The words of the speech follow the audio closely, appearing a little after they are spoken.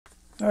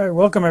All right,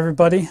 welcome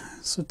everybody.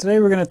 So today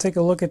we're going to take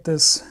a look at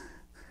this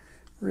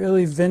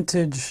really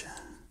vintage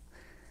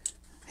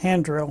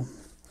hand drill.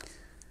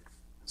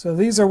 So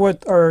these are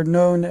what are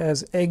known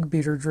as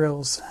Eggbeater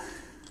drills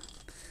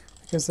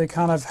because they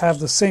kind of have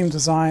the same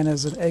design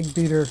as an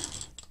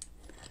Eggbeater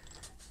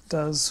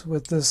does,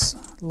 with this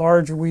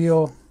large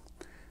wheel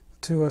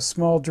to a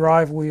small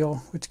drive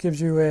wheel, which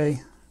gives you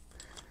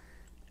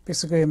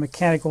basically a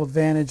mechanical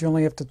advantage. You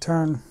only have to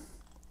turn.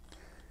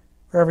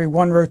 For every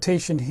one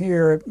rotation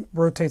here, it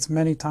rotates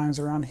many times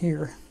around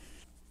here.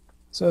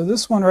 So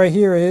this one right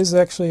here is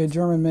actually a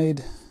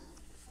German-made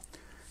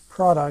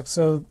product.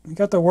 So you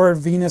got the word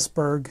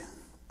Venusburg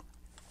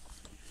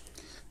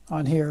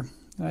on here.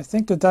 And I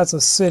think that that's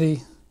a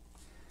city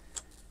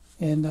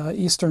in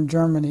eastern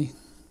Germany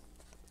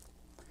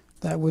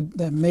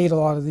that made a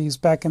lot of these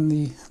back in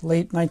the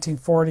late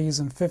 1940s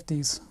and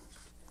 50s.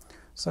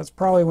 So that's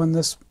probably when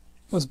this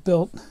was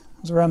built. It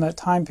was around that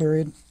time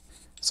period.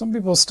 Some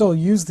people still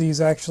use these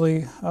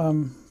actually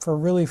for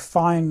really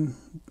fine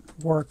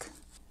work,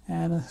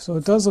 and so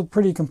it does look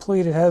pretty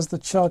complete. It has the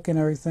chuck and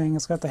everything.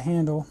 It's got the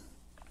handle.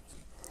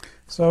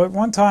 So at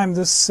one time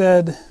this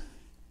said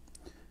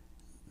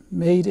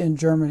made in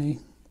Germany,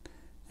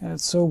 and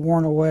it's so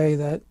worn away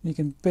that you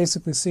can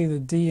basically see the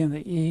D and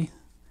the E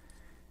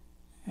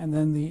and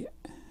then the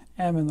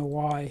M and the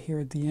Y here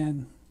at the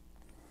end.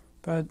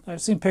 But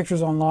I've seen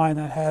pictures online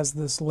that has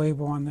this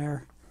label on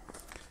there.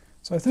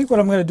 So I think what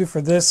I'm going to do for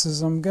this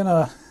is I'm going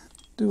to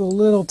do a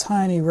little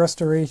tiny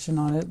restoration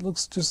on it. It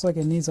looks just like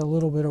it needs a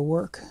little bit of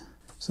work.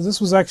 So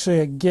this was actually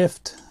a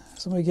gift.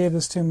 Somebody gave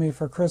this to me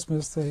for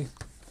Christmas. They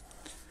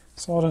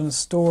saw it in a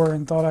store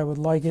and thought I would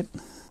like it.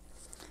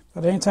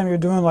 But anytime you're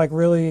doing like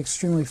really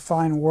extremely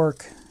fine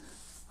work,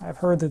 I've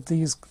heard that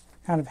these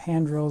kind of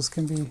hand drills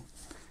can be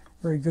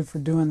very good for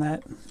doing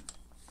that.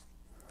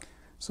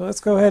 So let's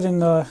go ahead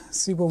and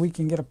see what we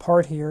can get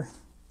apart here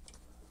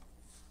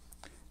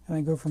and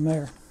then go from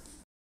there.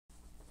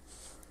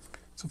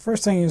 So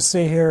first thing you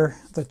see here,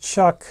 the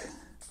chuck,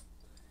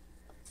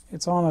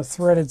 it's on a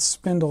threaded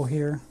spindle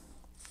here,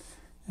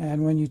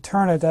 and when you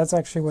turn it, that's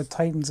actually what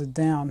tightens it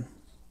down.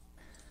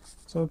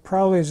 So it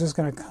probably is just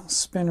going to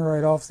spin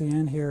right off the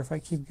end here if I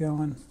keep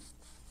going,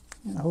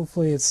 and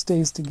hopefully it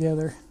stays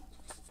together.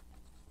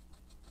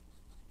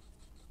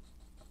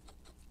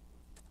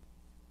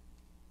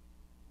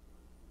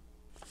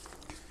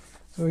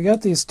 So we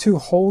got these two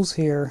holes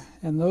here,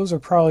 and those are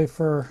probably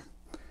for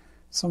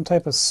some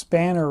type of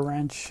spanner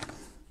wrench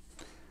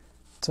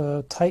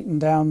to tighten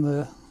down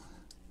the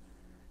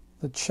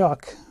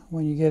chuck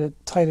when you get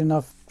it tight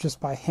enough just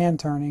by hand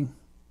turning.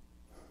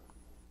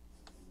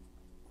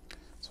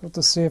 So we'll have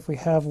to see if we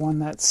have one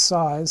that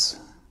size.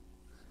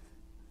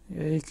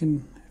 Yeah, you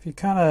can, if you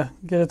kind of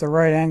get it the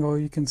right angle,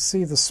 you can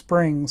see the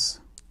springs.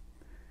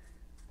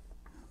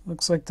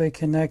 Looks like they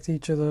connect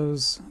each of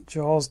those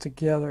jaws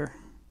together.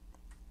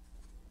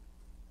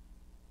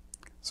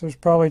 So there's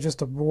probably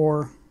just a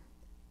bore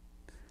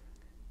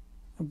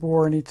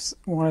in each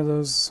one of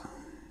those,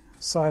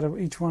 side of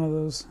each one of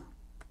those.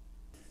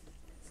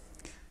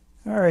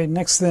 Alright,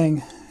 next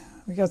thing,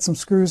 we got some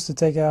screws to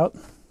take out.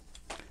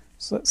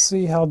 So let's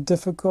see how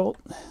difficult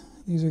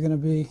these are going to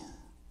be.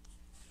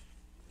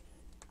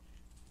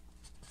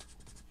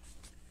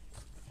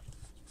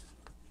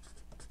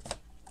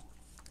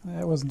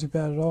 That wasn't too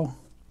bad at all.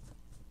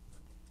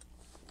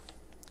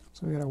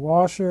 So we got a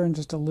washer and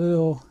just a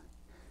little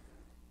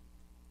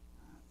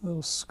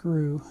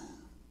screw.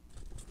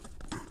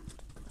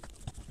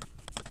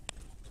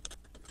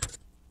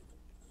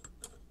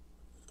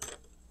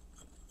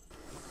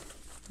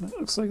 It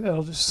looks like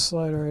that'll just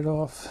slide right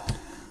off.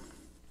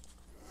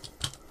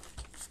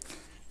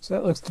 So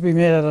that looks to be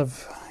made out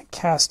of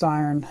cast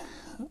iron.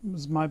 That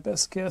was my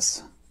best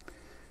guess,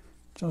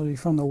 judging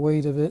from the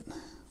weight of it.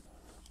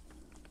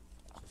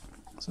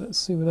 So let's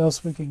see what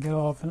else we can get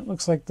off. And it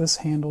looks like this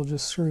handle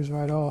just screws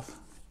right off.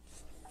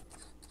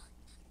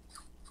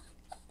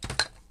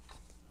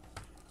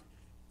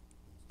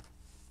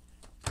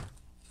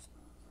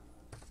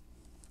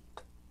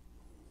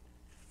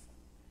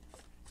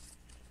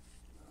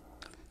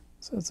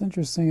 So it's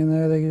interesting in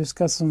there, they just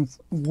got some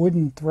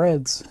wooden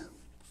threads.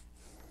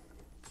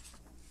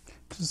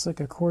 Just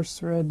like a coarse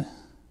thread.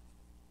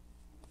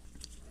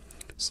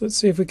 So let's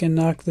see if we can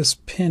knock this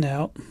pin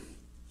out.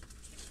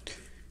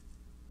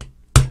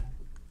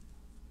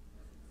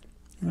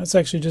 That's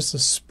actually just a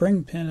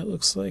spring pin, it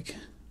looks like.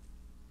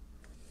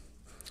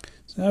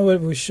 So now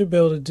what we should be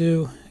able to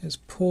do is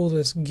pull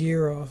this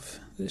gear off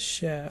this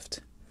shaft.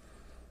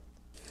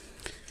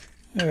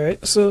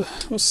 Alright, so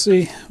we'll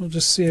see. We'll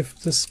just see if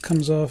this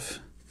comes off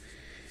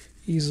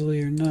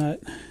easily or not.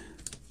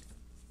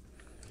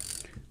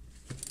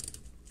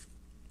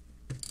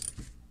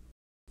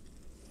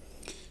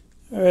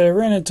 Alright, I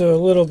ran into a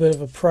little bit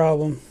of a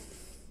problem.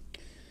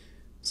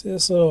 See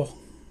this little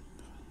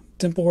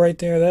dimple right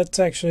there? That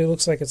actually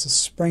looks like it's a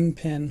spring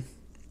pin.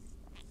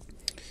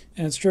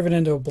 And it's driven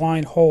into a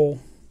blind hole.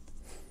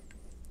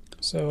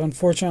 So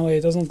unfortunately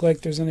it doesn't look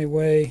like there's any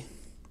way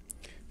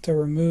to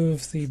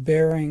remove the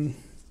bearing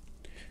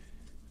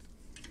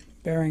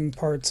bearing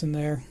parts in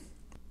there.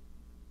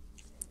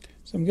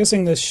 So I'm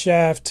guessing this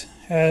shaft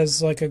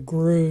has like a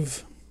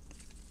groove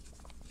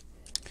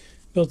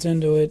built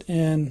into it,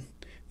 and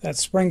that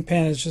spring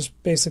pan is just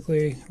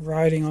basically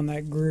riding on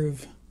that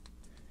groove.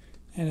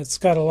 And it's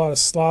got a lot of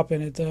slop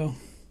in it though.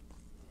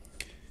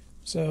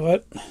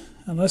 So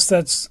unless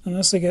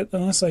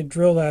I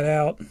drill that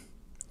out,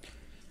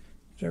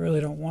 which I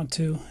really don't want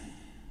to.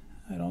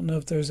 I don't know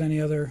if there's any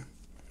other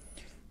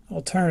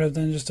alternative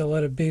than just to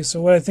let it be.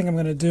 So what I think I'm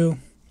going to do,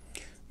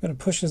 I'm going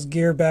to push this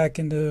gear back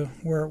into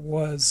where it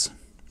was,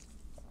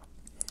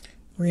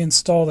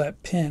 reinstall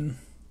that pin,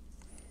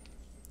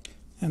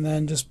 and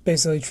then just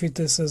basically treat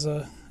this as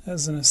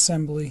an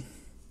assembly.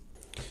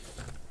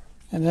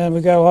 And then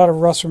we got a lot of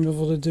rust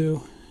removal to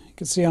do. You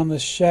can see on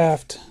this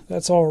shaft,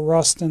 that's all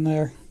rust in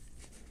there.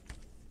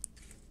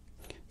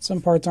 Some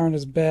parts aren't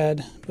as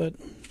bad, but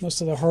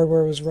most of the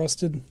hardware was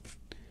rusted.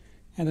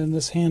 And then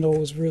this handle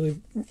was really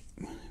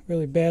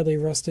badly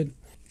rusted.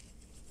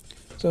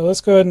 So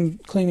let's go ahead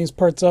and clean these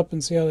parts up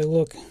and see how they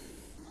look.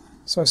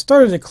 So I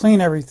started to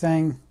clean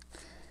everything,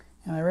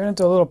 and I ran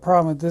into a little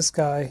problem with this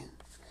guy.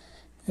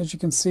 As you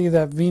can see,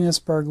 that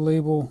Venusburg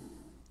label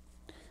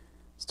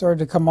started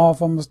to come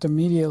off almost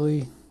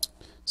immediately.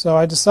 So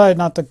I decided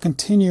not to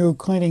continue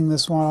cleaning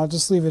this one. I'll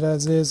just leave it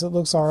as is. It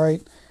looks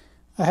alright.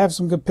 I have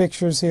some good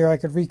pictures here. I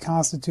could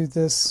reconstitute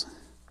this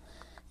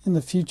in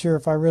the future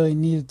if I really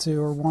needed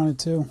to or wanted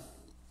to.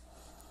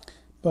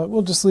 But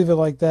we'll just leave it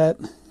like that.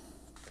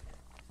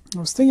 I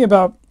was thinking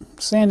about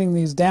sanding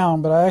these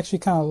down, but I actually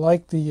kind of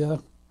like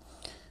the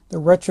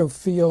retro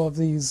feel of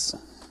these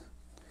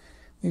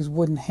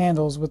wooden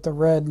handles with the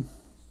red.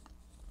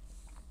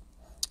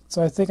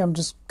 So I think I'm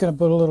just going to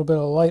put a little bit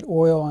of light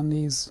oil on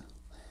these.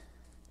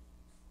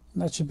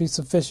 And that should be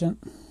sufficient.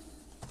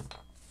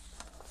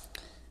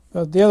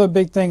 But the other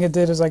big thing it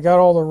did is I got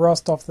all the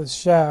rust off the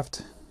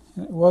shaft.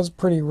 It was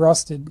pretty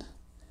rusted.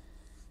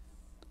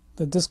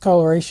 The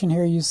discoloration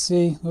here you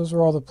see, those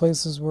are all the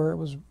places where it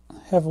was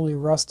heavily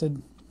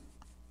rusted.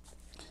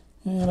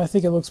 And I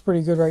think it looks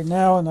pretty good right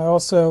now. And I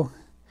also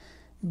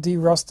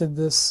de-rusted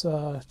this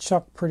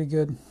chuck pretty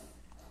good.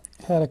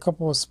 It had a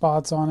couple of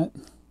spots on it.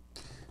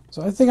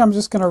 So I think I'm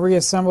just going to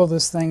reassemble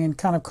this thing and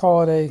kind of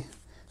call it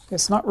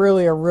it's not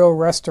really a real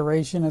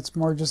restoration, it's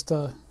more just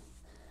a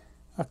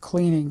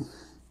cleaning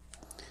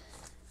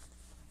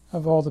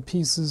of all the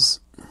pieces.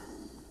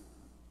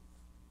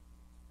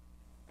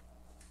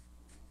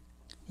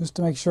 Just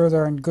to make sure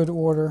they're in good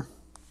order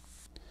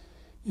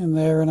in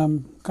there, and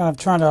I'm kind of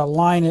trying to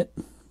align it.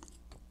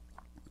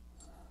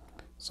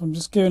 So I'm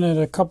just giving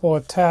it a couple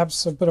of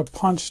taps, a bit of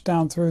punch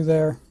down through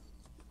there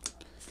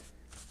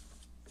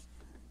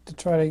to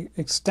try to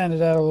extend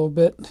it out a little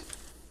bit.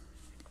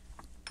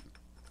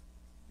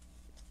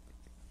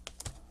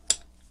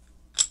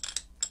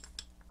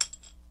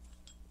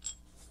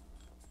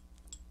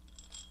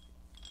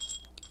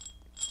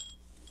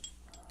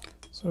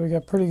 So we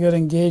got pretty good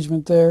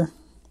engagement there.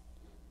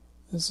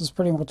 This is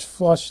pretty much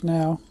flush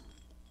now.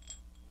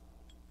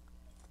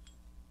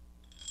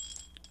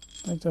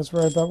 I think that's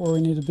right about where we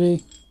need to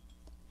be.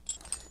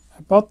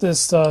 I bought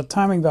this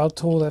timing belt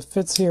tool that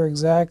fits here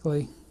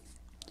exactly.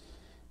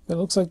 It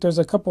looks like there's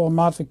a couple of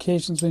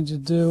modifications we need to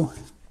do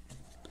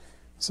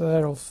so that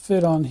it'll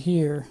fit on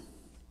here.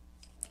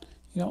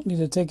 You don't need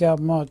to take out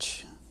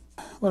much.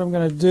 What I'm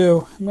going to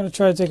do, I'm going to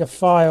try to take a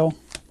file.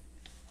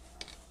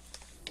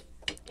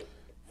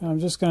 And I'm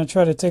just going to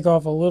try to take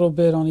off a little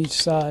bit on each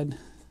side.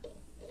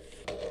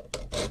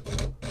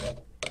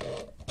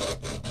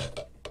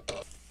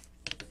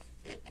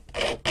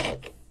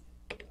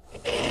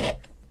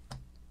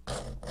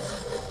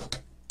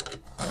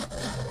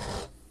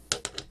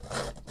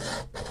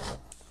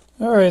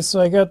 Alright,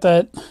 so I got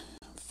that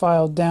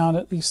file down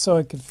at least so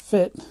it could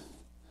fit.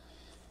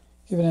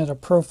 Giving it a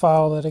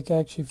profile that it could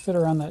actually fit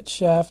around that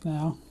shaft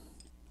now.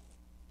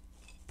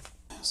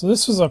 So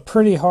this was a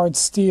pretty hard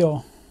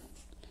steel.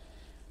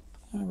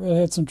 I really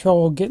had some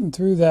trouble getting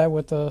through that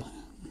with the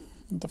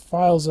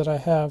files that I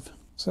have.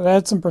 So to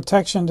add some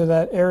protection to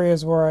that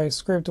areas where I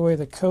scraped away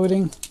the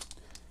coating,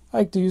 I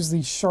like to use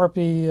these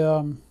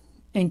Sharpie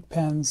ink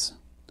pens.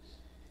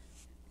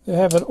 They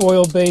have an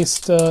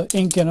oil-based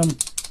ink in them.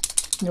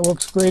 It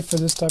works great for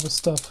this type of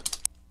stuff.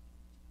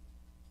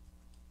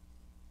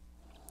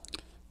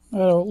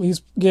 That'll at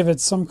least give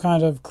it some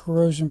kind of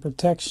corrosion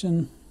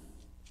protection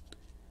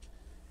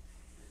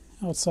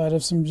outside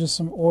of just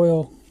some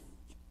oil.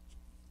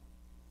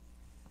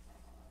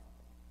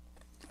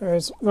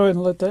 Alright, so go ahead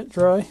and let that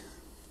dry.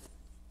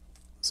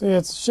 So yeah,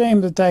 it's a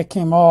shame that that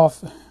came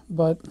off,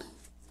 but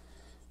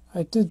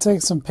I did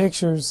take some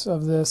pictures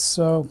of this,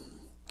 so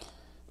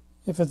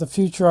if in the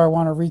future I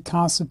want to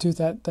reconstitute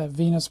that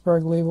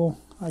Venusburg label,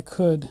 I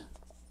could.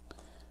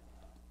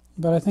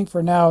 But I think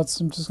for now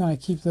I'm just going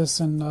to keep this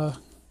in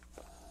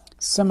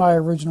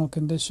semi-original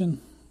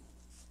condition.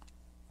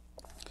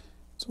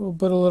 So we'll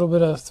put a little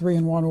bit of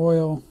 3-in-1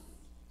 oil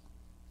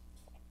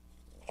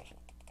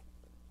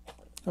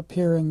up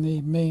here in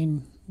the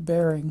main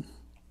bearing,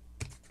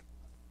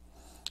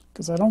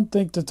 because I don't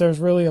think that there's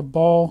really a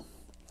ball.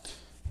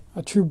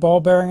 a true ball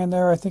bearing in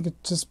there. I think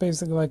it's just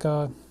basically like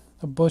a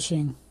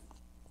bushing.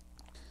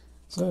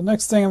 So the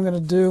next thing I'm going to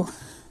do,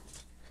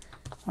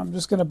 I'm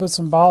just going to put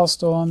some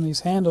ballast on these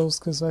handles,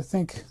 because I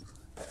think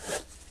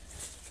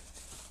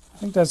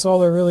that's all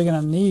they're really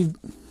going to need,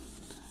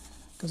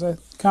 because I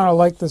kind of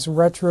like this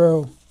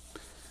retro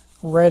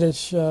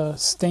reddish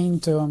stain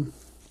to them,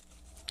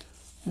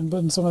 and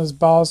putting some of this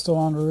ballast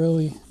on to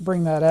really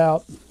bring that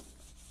out.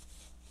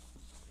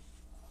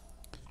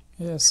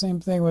 Yeah, same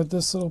thing with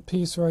this little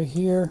piece right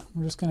here.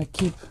 We're just going to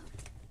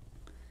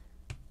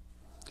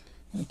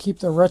keep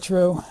the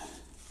retro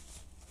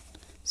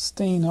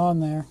stain on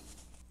there.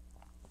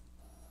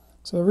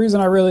 So the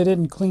reason I really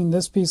didn't clean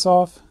this piece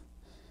off,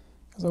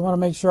 because I want to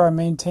make sure I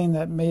maintain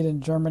that Made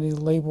in Germany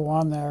label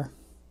on there.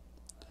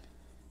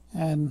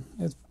 And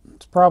it's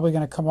probably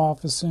going to come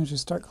off as soon as you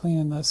start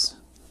cleaning this.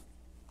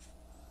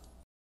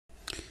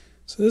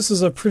 So this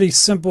is a pretty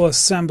simple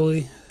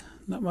assembly,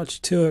 not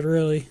much to it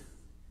really.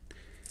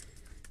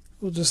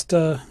 We'll just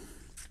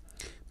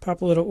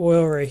pop a little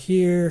oil right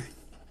here,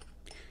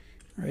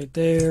 right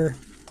there,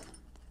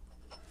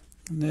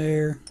 and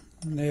there,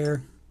 and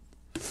there.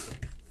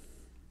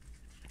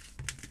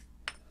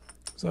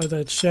 Slide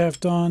that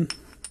shaft on.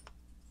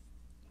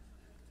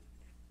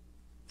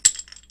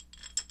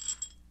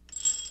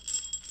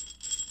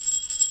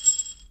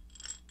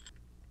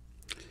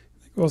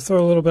 We'll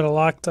throw a little bit of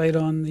Loctite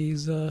on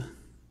these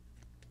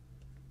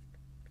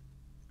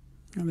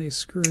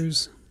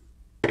screws.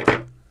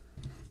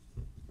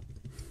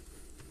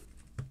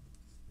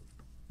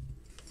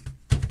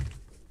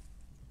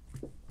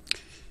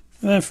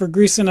 And then for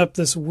greasing up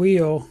this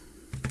wheel,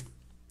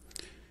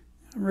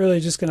 I'm really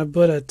just going to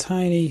put a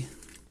tiny,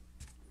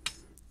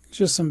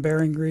 just some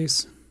bearing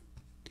grease,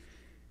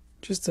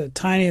 just the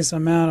tiniest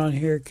amount on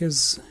here,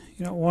 because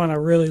you don't want to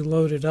really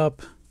load it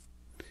up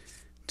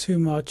too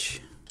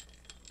much.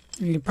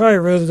 You probably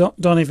really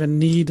don't even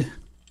need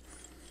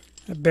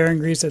a bearing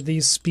grease at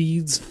these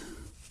speeds,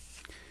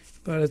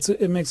 but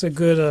it makes a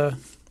good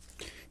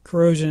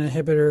corrosion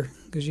inhibitor,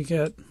 because you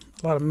get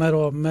a lot of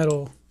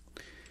metal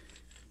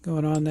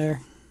going on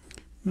there.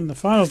 And the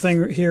final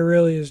thing here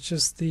really is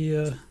just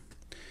the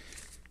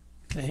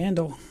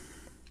handle.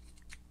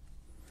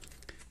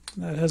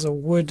 That has a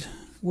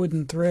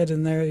wooden thread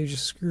in there you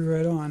just screw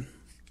right on.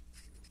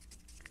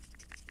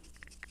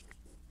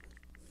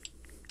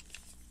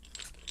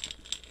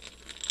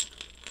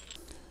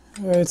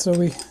 Alright, so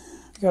we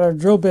got our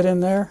drill bit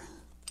in there,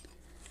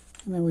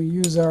 and then we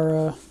use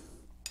our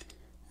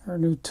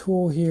new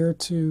tool here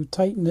to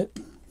tighten it.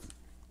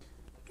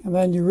 And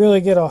then you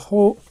really get a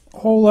whole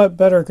lot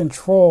better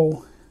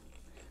control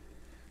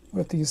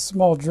with these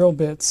small drill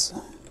bits,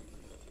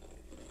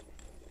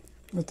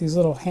 with these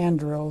little hand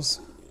drills.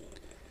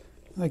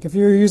 Like if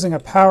you're using a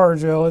power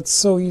drill, it's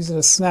so easy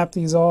to snap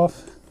these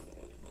off,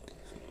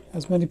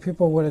 as many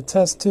people would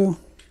attest to.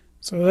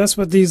 So that's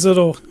what these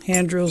little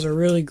hand drills are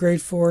really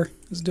great for,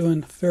 is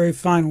doing very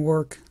fine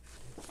work.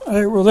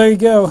 Alright, well there you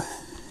go.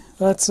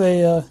 That's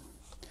a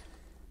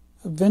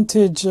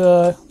vintage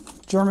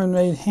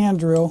German-made hand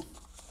drill,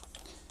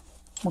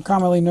 more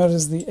commonly known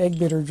as the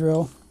Eggbeater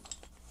drill.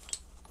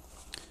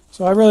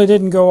 So I really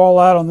didn't go all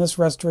out on this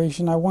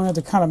restoration. I wanted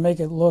to kind of make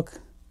it look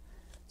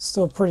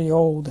still pretty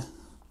old,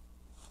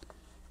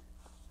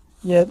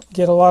 yet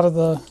get a lot of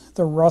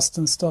the rust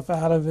and stuff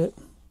out of it.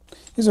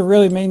 These are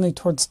really mainly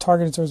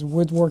targeted towards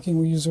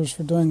woodworking users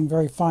for doing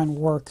very fine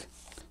work.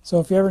 So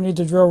if you ever need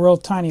to drill real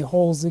tiny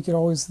holes,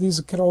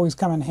 these could always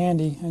come in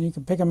handy, and you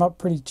can pick them up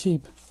pretty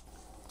cheap.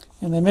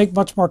 And they make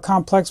much more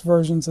complex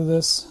versions of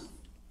this.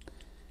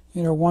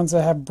 You know, ones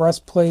that have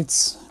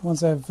breastplates, ones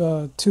that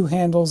have two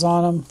handles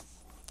on them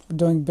for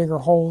doing bigger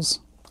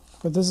holes.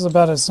 But this is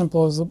about as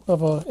simple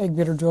of a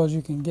Eggbeater drill as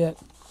you can get.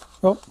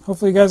 Well,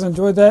 hopefully you guys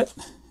enjoyed that,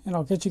 and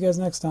I'll catch you guys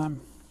next time.